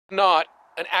Not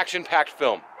an action-packed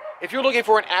film. If you're looking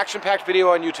for an action-packed video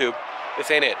on YouTube, this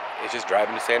ain't it. It's just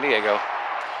driving to San Diego.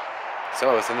 Some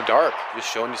of us in the dark, just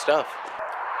showing you stuff.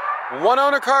 One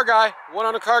owner car guy,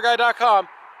 oneownercarguy.com.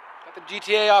 Got the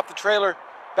GTA off the trailer,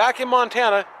 back in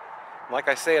Montana. Like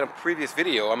I say in a previous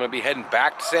video, I'm gonna be heading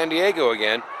back to San Diego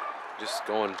again, just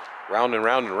going round and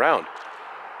round and round.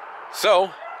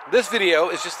 So, this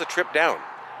video is just the trip down.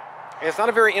 And it's not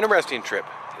a very interesting trip.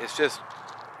 It's just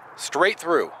straight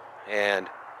through. And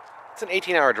it's an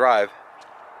 18-hour drive.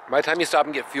 By the time you stop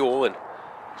and get fuel and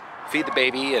feed the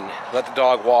baby and let the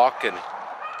dog walk and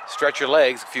stretch your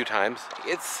legs a few times,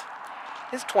 it's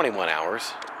 21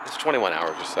 hours. It's 21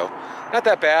 hours or so. Not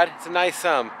that bad. It's a nice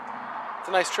trip.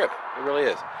 It really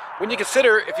is. When you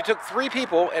consider if you took 3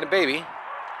 people and a baby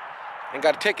and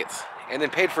got tickets and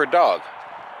then paid for a dog,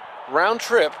 round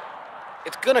trip,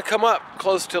 it's gonna come up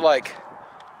close to like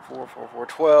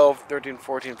 12, 13,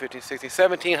 14, 15, 16,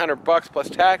 1,700 bucks plus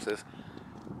taxes.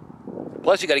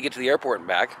 Plus you got to get to the airport and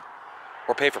back,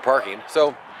 or pay for parking.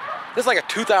 So this is like a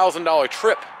 $2,000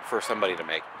 trip for somebody to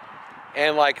make.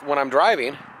 And like when I'm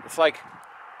driving, it's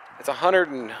 100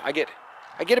 and I get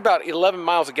about 11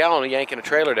 miles a gallon yanking a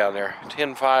trailer down there.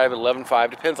 10.5,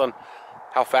 11.5, depends on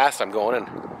how fast I'm going and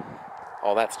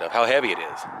all that stuff, how heavy it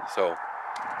is. So,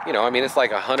 you know, I mean, it's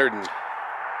like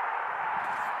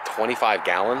 125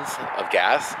 gallons of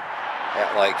gas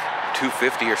at like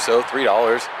 $2.50 or so,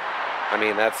 $3. I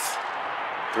mean, that's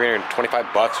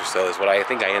 325 bucks or so is what I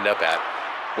think I end up at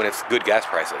when it's good gas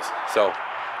prices. So,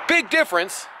 big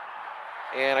difference.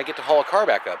 And I get to haul a car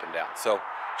back up and down. So,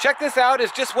 check this out.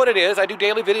 It's just what it is. I do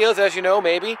daily videos, as you know,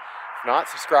 maybe. If not,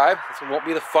 subscribe. This one won't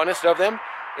be the funnest of them.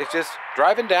 It's just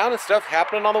driving down and stuff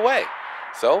happening on the way.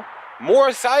 So, more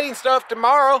exciting stuff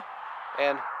tomorrow.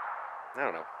 And, I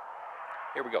don't know.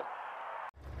 Here we go.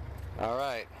 All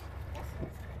right.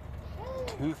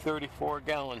 234 a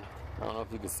gallon. I don't know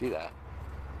if you can see that.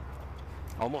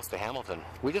 Almost to Hamilton.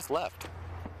 We just left.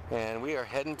 And we are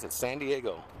heading to San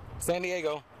Diego. San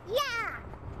Diego. Yeah.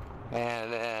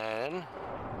 And then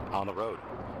on the road.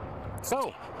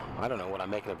 So, I don't know what I'm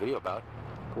making a video about.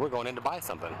 We're going in to buy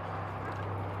something.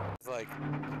 It's like,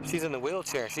 she's in the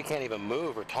wheelchair. She can't even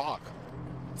move or talk.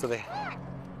 So they...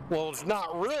 Well, it's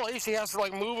not really. She has to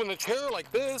like move in the chair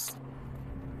like this.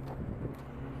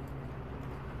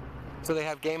 So they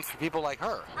have games for people like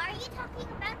her. Are you talking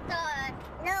about the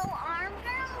no arm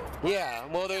girl? Yeah,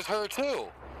 well there's her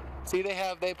too. See,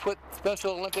 they put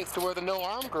Special Olympics to where the no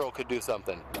arm girl could do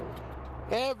something.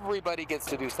 Everybody gets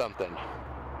to do something.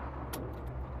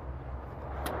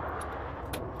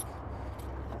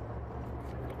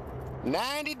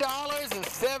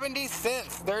 $90.70,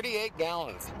 38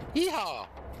 gallons. Yeehaw!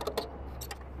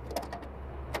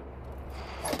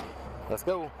 Let's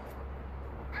go.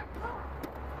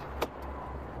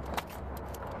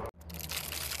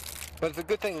 But it's a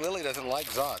good thing Lily doesn't like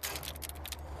Zox.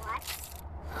 What?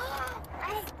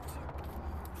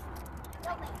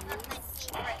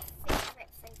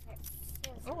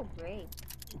 Oh, great.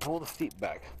 Pull the seat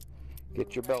back.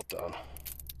 Get your belt on.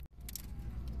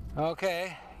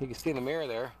 Okay, you can see in the mirror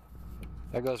there.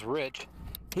 There goes Rich.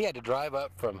 He had to drive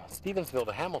up from Stevensville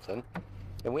to Hamilton,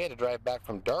 and we had to drive back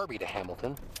from Darby to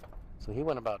Hamilton. So he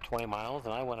went about 20 miles,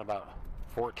 and I went about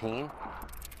 14.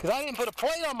 Because I didn't put a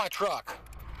plate on my truck.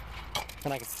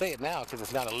 And I can say it now because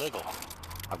it's not illegal.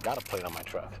 I've got a plate on my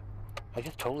truck. I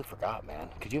just totally forgot, man.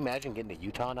 Could you imagine getting to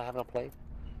Utah and not having a plate?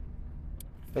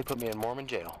 They put me in Mormon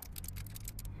jail.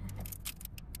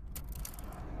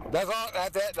 That's all.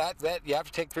 That's it. That's it. You have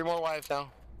to take 3 more wives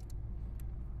now.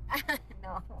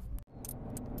 No.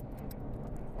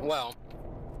 Well,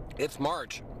 it's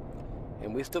March,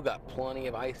 and we still got plenty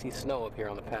of icy snow up here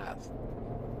on the pass.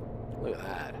 Look at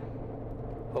that.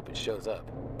 Hope it shows up.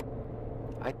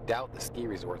 I doubt the ski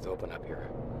resort's open up here.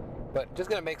 But just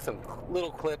gonna make some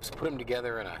little clips, put them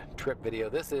together in a trip video.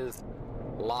 This is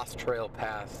Lost Trail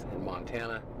Pass in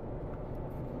Montana.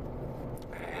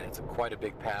 And it's quite a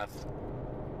big pass.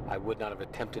 I would not have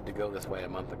attempted to go this way a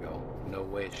month ago. No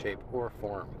way, shape, or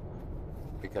form.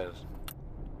 Because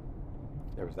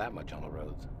there was that much on the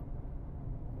roads.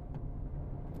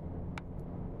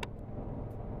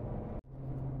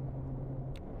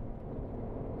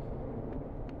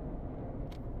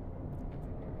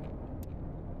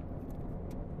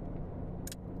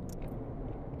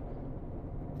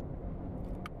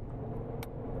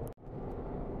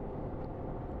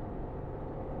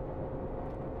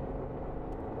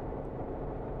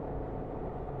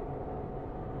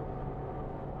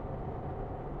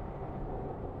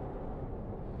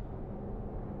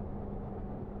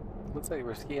 Looks like you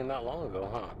were skiing not long ago,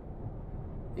 huh?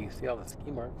 You can see all the ski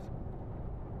marks.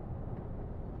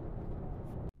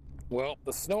 Well,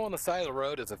 the snow on the side of the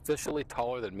road is officially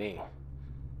taller than me.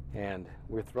 And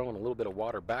we're throwing a little bit of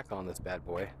water back on this bad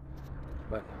boy.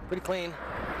 But pretty clean.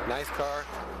 Nice car.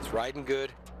 It's riding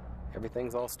good.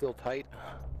 Everything's all still tight.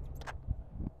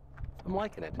 I'm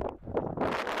liking it.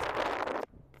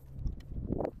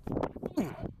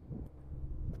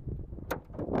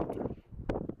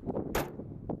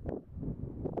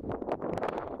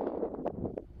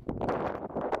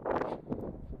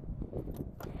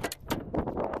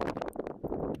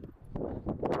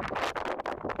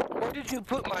 Where did you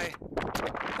put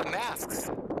the masks?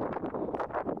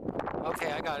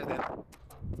 Okay, I got it then.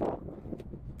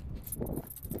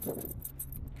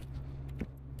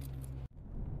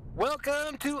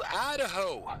 Welcome to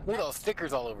Idaho. Look at those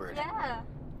stickers all over it. Yeah.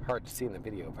 Hard to see in the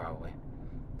video probably.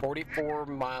 44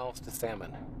 miles to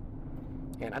Salmon.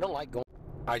 And I don't like going.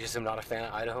 I just am not a fan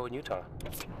of Idaho and Utah.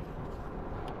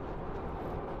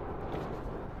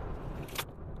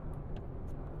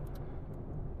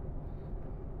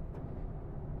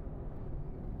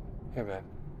 Here, man.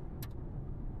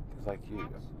 It's like you.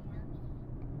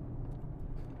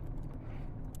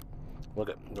 Look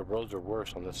at the roads are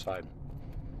worse on this side.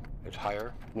 It's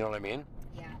higher, you know what I mean?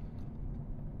 Yeah.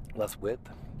 Less width.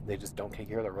 They just don't take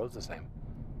care of the roads the same.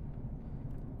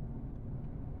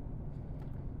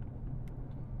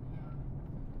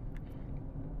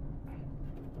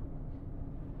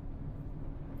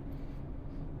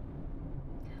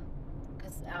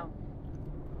 Because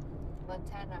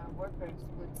Montana workers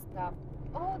would stop.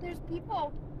 Oh, there's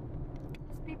people.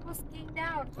 There's people skiing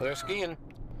down. Oh, they're skiing.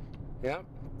 Yeah.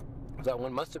 That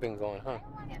one must have been going, huh? I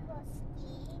want to go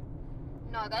ski.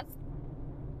 No, that's.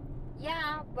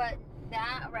 Yeah, but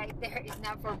that right there is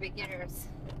not for beginners.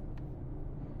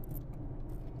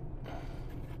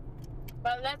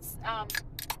 But let's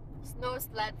snow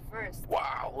sled first.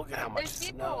 Wow, look at how much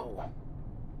There's people. snow.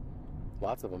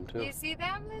 Lots of them Do too. you see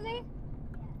them, Lily?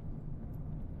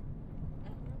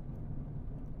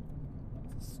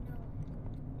 It's snow.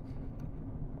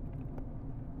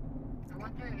 I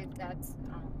wonder if that's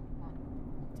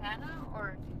Montana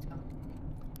or Utah.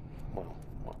 Well,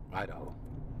 Idaho.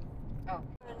 Oh.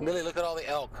 Lily, look at all the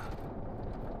elk.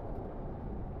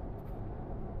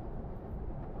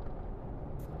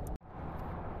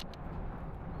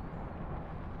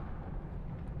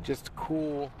 Just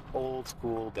cool, old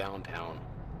school downtown.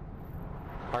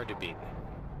 Hard to beat.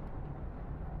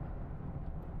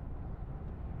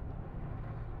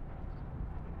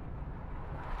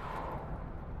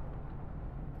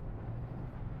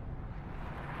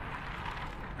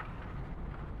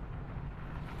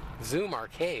 Zoom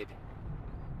Arcade?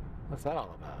 What's that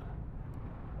all about?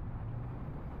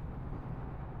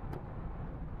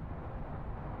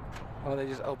 Oh, they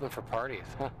just open for parties.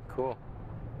 Huh, cool.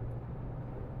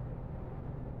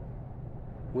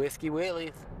 Whiskey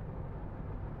Willie's.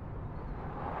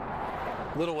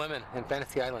 Little Women in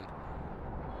Fantasy Island.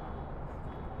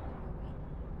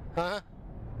 Huh?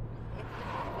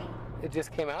 It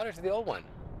just came out, or is it the old one?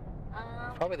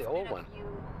 Probably the old one.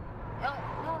 Oh,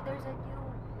 no, there's a new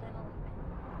Little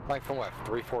Women. Like from what,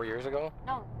 3-4 years ago?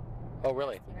 No. Oh,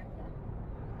 really? Last year,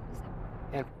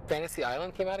 yeah. And Fantasy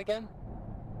Island came out again?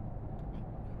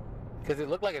 Because it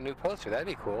looked like a new poster. That'd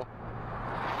be cool.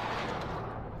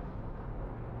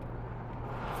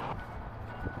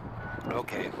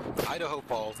 Okay, Idaho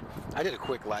Falls. I did a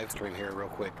quick live stream here real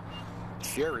quick.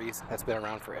 Sherry's, that's been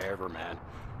around forever, man.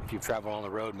 If you've traveled on the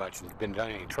road much and you've been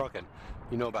doing any trucking,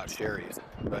 you know about Sherry's.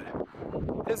 But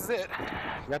this is it.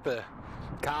 Got the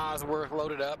Cosworth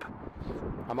loaded up.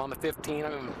 I'm on the 15.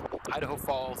 I'm in Idaho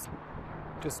Falls.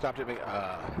 Just stopped at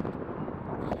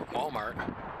Walmart.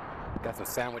 Got some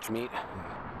sandwich meat.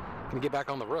 Gonna get back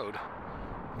on the road.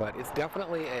 But it's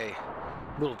definitely a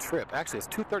little trip. Actually, it's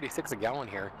 $2.36 a gallon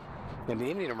here. And the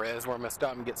Indian Res, where I'm gonna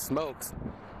stop and get smokes,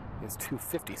 is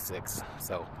 $2.56.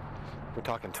 So we're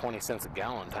talking 20 cents a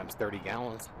gallon times 30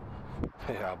 gallons.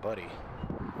 Yeah, buddy.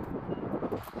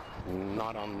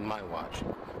 Not on my watch.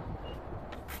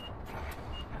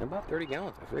 About 30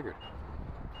 gallons, I figured.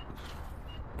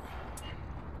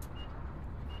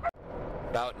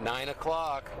 About 9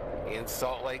 o'clock in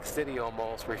Salt Lake City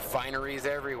almost. Refineries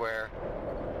everywhere.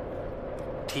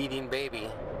 Teething baby.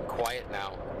 Quiet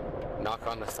now. Knock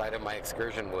on the side of my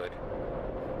excursion wood.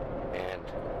 And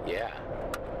yeah.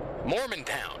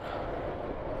 Mormontown.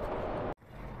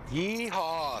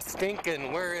 Yeehaw,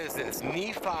 stinking, where is this?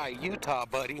 Nephi, Utah,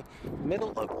 buddy.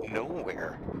 Middle of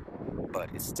nowhere. But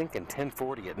it's stinking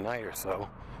 10:40 at night or so.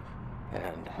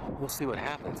 And we'll see what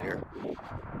happens here.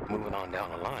 Moving on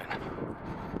down the line.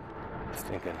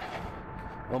 Stinking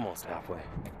almost halfway.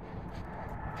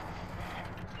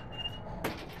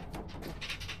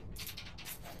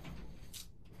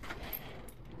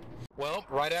 Well,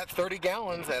 right at 30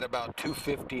 gallons at about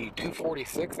 250,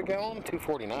 246 a gallon,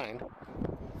 249.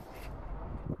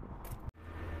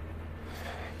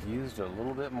 Used a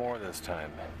little bit more this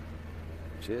time.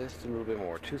 Just a little bit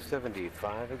more.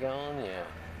 275 a gallon, yeah.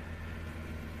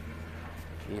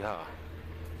 Yeehaw.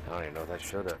 I don't even know if that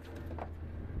showed up.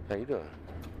 How you doing?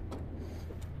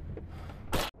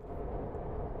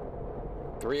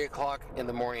 3 o'clock in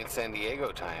the morning San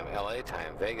Diego time, LA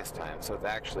time, Vegas time. So it's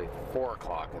actually 4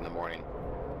 o'clock in the morning.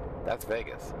 That's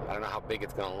Vegas. I don't know how big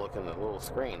it's going to look in the little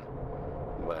screen,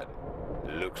 but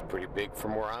it looks pretty big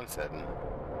from where I'm sitting.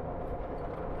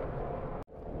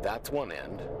 That's one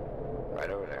end, right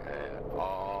over there. And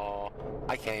oh,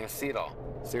 I can't even see it all.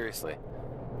 Seriously.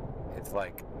 It's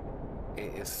like,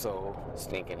 it is so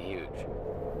stinking huge.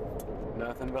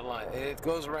 Nothing but light. It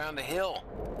goes around the hill.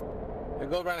 It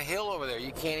goes around a hill over there.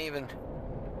 You can't even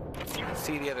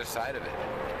see the other side of it.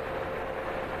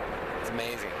 It's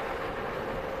amazing.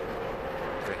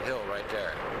 There's a hill right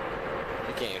there.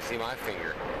 You can't even see my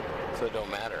finger, so it don't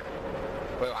matter.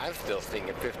 Well, I'm still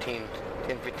stinking 10,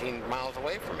 15 miles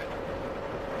away from it.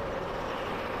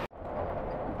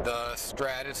 The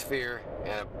stratosphere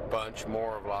and a bunch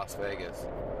more of Las Vegas.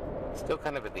 Still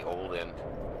kind of at the old end,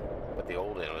 but the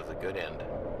old end was a good end.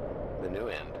 The new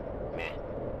end, meh.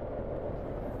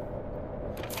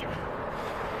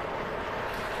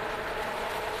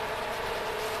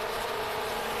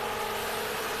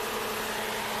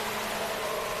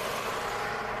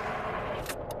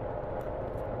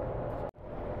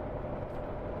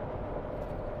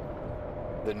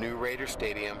 The new Raider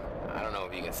Stadium, I don't know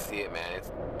if you can see it, man,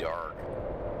 it's dark.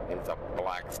 It's a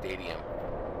black stadium,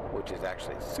 which is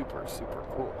actually super, super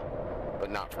cool,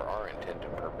 but not for our intent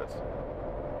and purpose.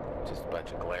 Just a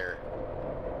bunch of glare.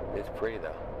 It's pretty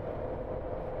though.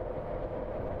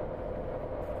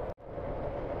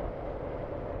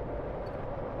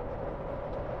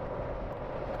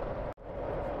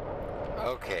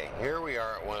 Okay, here we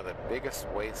are at one of the biggest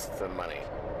wastes of money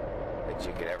that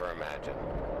you could ever imagine.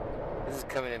 This is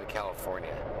coming into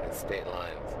California at state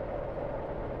lines,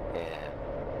 and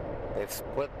they've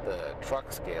split the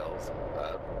truck scales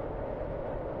up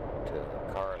to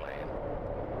a car lane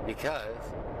because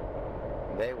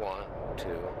they want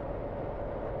to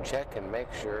check and make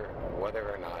sure whether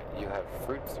or not you have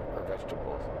fruits or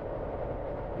vegetables.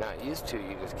 Now, it used to,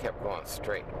 you just kept going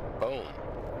straight, boom.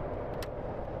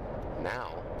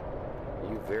 Now,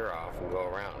 you veer off and go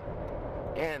around.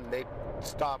 And they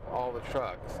stop all the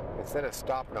trucks. Instead of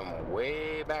stopping them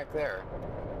way back there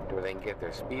to where they can get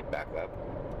their speed back up,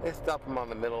 they stop them on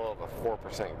the middle of a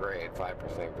 4% grade,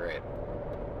 5% grade.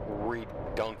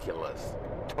 Redunculous.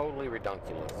 Totally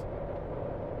redunculous.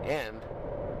 And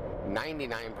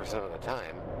 99% of the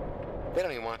time, they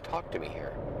don't even want to talk to me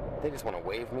here. They just want to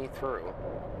wave me through,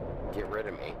 get rid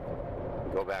of me,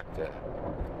 go back to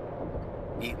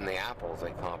eating the apples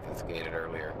they confiscated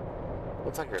earlier.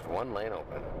 Looks like there's one lane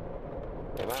open.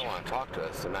 They might want to talk to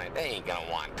us tonight. They ain't gonna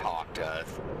want to talk to us.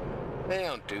 They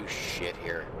don't do shit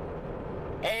here.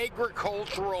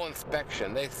 Agricultural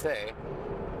inspection. They say,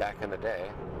 back in the day,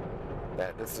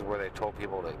 that this is where they told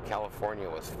people that California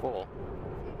was full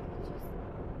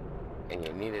and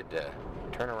you needed to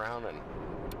turn around and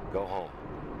go home.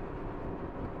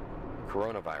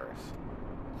 Coronavirus.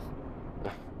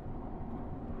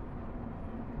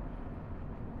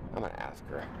 I'm gonna ask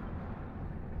her.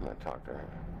 I'm gonna talk to her.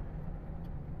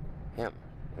 Him.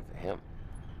 It's a him.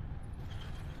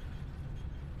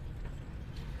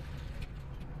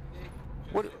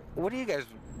 What do you guys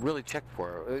really check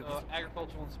for?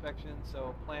 Agricultural inspection,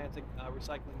 so plants,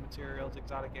 recycling materials,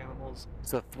 exotic animals.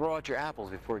 So throw out your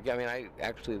apples before you get. I mean, I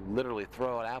actually literally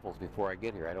throw out apples before I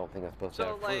get here. I don't think I'm supposed to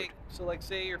have fruit. So like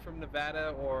say you're from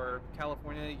Nevada or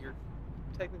California, you're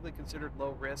technically considered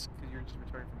low risk because you're just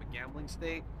returning from a gambling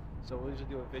state. So we'll usually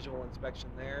do a visual inspection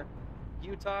there.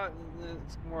 Utah,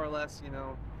 it's more or less,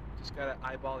 just gotta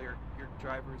eyeball your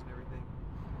drivers and everything.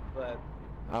 But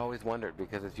I always wondered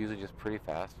because it's usually just pretty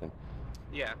fast. And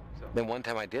yeah. So then one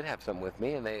time I did have something with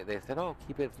me, and they said, "Oh,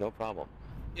 keep it, it's no problem."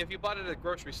 If you bought it at a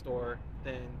grocery store,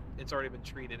 then it's already been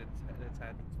treated and it's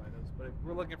had these phytos. But if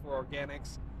we're looking for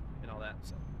organics and all that,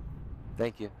 so.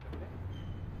 Thank you.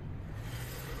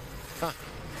 Huh.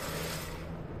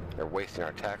 They're wasting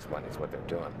our tax money is what they're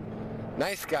doing.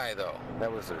 Nice guy, though.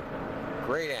 That was a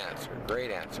great answer.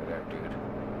 Great answer there, dude.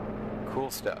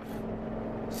 Cool stuff.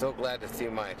 So glad to see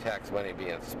my tax money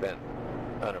being spent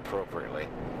unappropriately.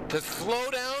 To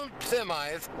slow down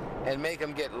semis and make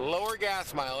them get lower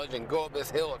gas mileage and go up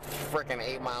this hill at frickin'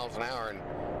 8 miles an hour and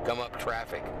gum up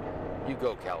traffic. You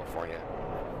go, California.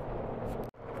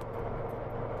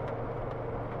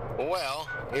 Well,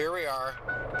 here we are.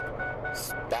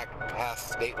 back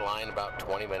past state line about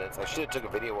 20 minutes. I should have took a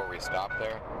video where we stopped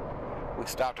there. We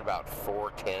stopped about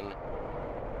 4:10.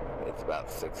 It's about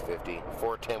 6:50.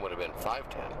 4:10 would have been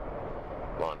 5:10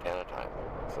 Montana time.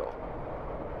 So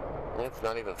it's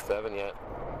not even 7 yet.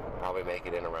 Probably make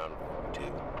it in around 2.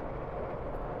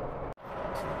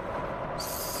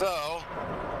 So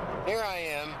here I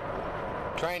am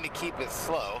trying to keep it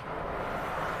slow.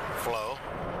 Flow.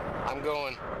 I'm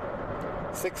going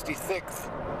 66.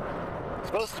 It's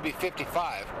supposed to be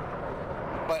 55.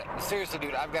 But seriously,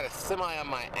 dude, I've got a semi on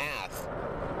my ass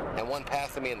and one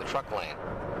passing me in the truck lane.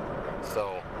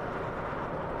 So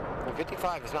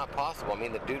 55 is not possible. I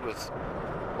mean, the dude was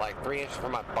like 3 inches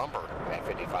from my bumper at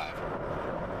 55.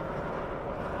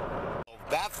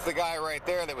 That's the guy right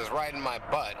there that was riding my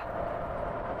butt.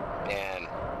 And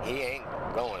he ain't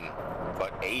going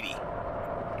but 80.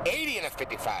 80 in a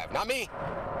 55, not me.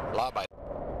 Law by.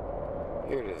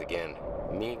 Here it is again.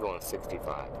 Me going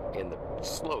 65 in the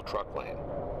slow truck lane.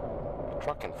 The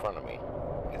truck in front of me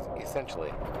is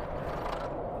essentially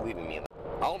leaving me in the...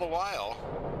 All the while,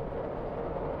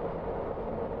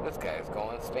 this guy's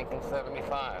going stinking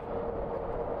 75.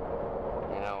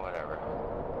 You know, whatever.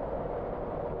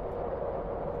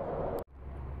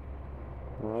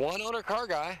 One owner car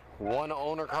guy,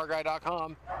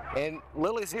 oneownercarguy.com, and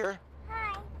Lily's here.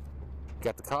 Hi.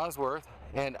 Got the Cosworth,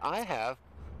 and I have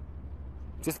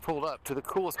just pulled up to the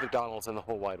coolest McDonald's in the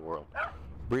whole wide world.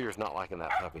 Breeder's not liking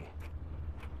that puppy.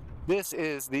 This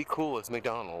is the coolest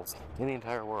McDonald's in the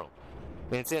entire world.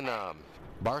 And it's in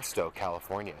Barstow,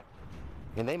 California.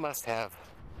 And they must have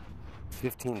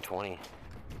 15, 20.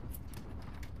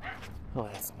 Oh,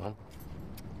 that's one.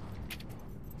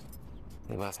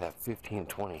 They must have 15,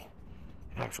 20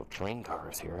 actual train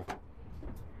cars here.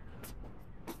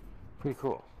 Pretty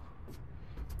cool.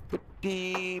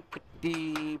 Pretty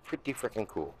freaking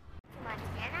cool.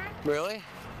 Montana? Really?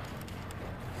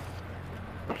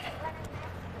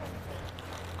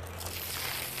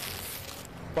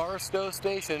 Barstow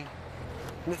Station.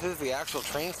 This is the actual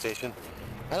train station.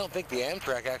 I don't think the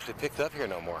Amtrak actually picks up here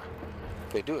no more.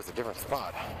 If they do, it's a different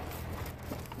spot.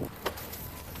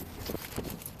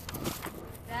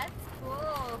 That's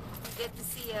cool. You get to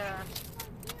see a...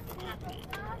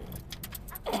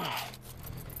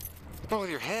 What's wrong with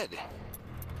your head?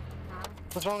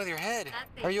 What's wrong with your head?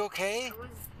 Nothing. Are you okay? It was...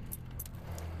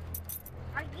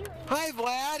 Are you? Hi,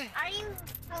 Vlad. Are you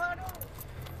total?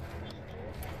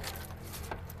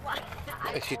 What?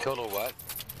 Is she total what?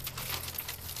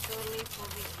 Totally for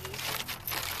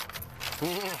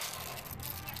vacation.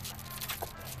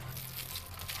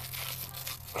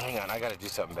 Hang on, I gotta do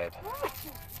something, babe.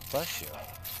 Bless you.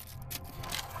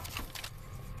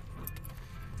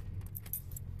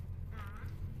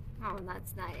 Oh,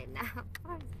 that's not enough.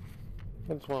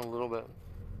 I just want a little bit.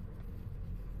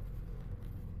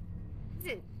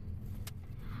 Dude,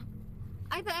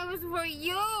 I thought it was for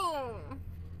you.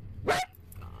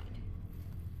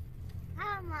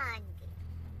 Come on.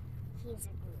 He's a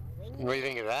glowing. What do you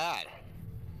think of that?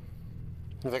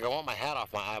 He's like, I want my hat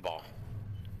off my eyeball.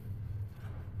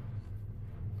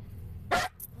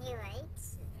 He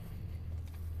likes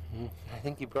it. I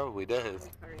think he probably does.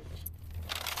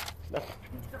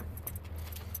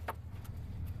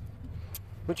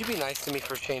 Would you be nice to me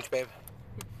for a change, babe?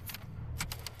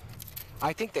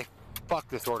 I think they fucked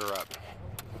this order up.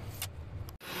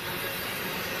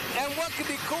 And what could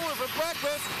be cooler for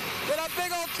breakfast than a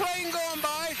big old train going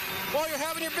by while you're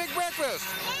having your big breakfast?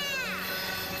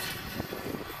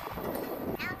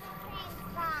 Now the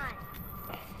train's gone.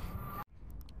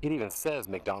 It even says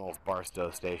McDonald's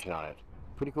Barstow Station on it.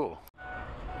 Pretty cool.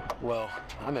 Well,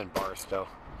 I'm in Barstow.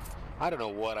 I don't know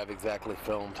what I've exactly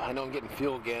filmed. I know I'm getting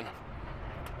fuel again.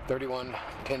 31,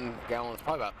 10 gallons,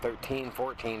 probably about 13,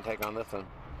 14 take on this one.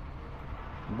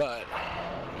 But,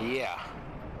 yeah.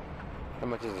 How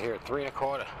much is it here? 3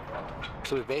 1/4.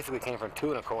 So we basically came from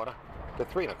 2 1/4 to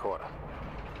 3 1/4.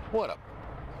 What a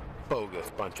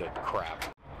bogus bunch of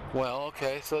crap. Well,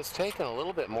 okay, so it's taken a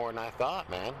little bit more than I thought,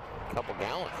 man. A couple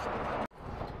gallons.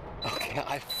 Okay,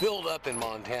 I filled up in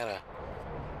Montana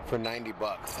for 90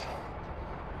 bucks.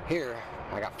 Here,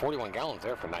 I got 41 gallons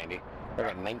there for 90. I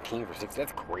got 19 for 60.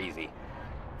 That's crazy.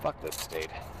 Fuck this state.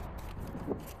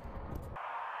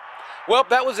 Well,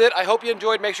 that was it. I hope you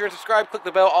enjoyed. Make sure to subscribe, click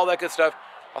the bell, all that good stuff.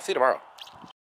 I'll see you tomorrow.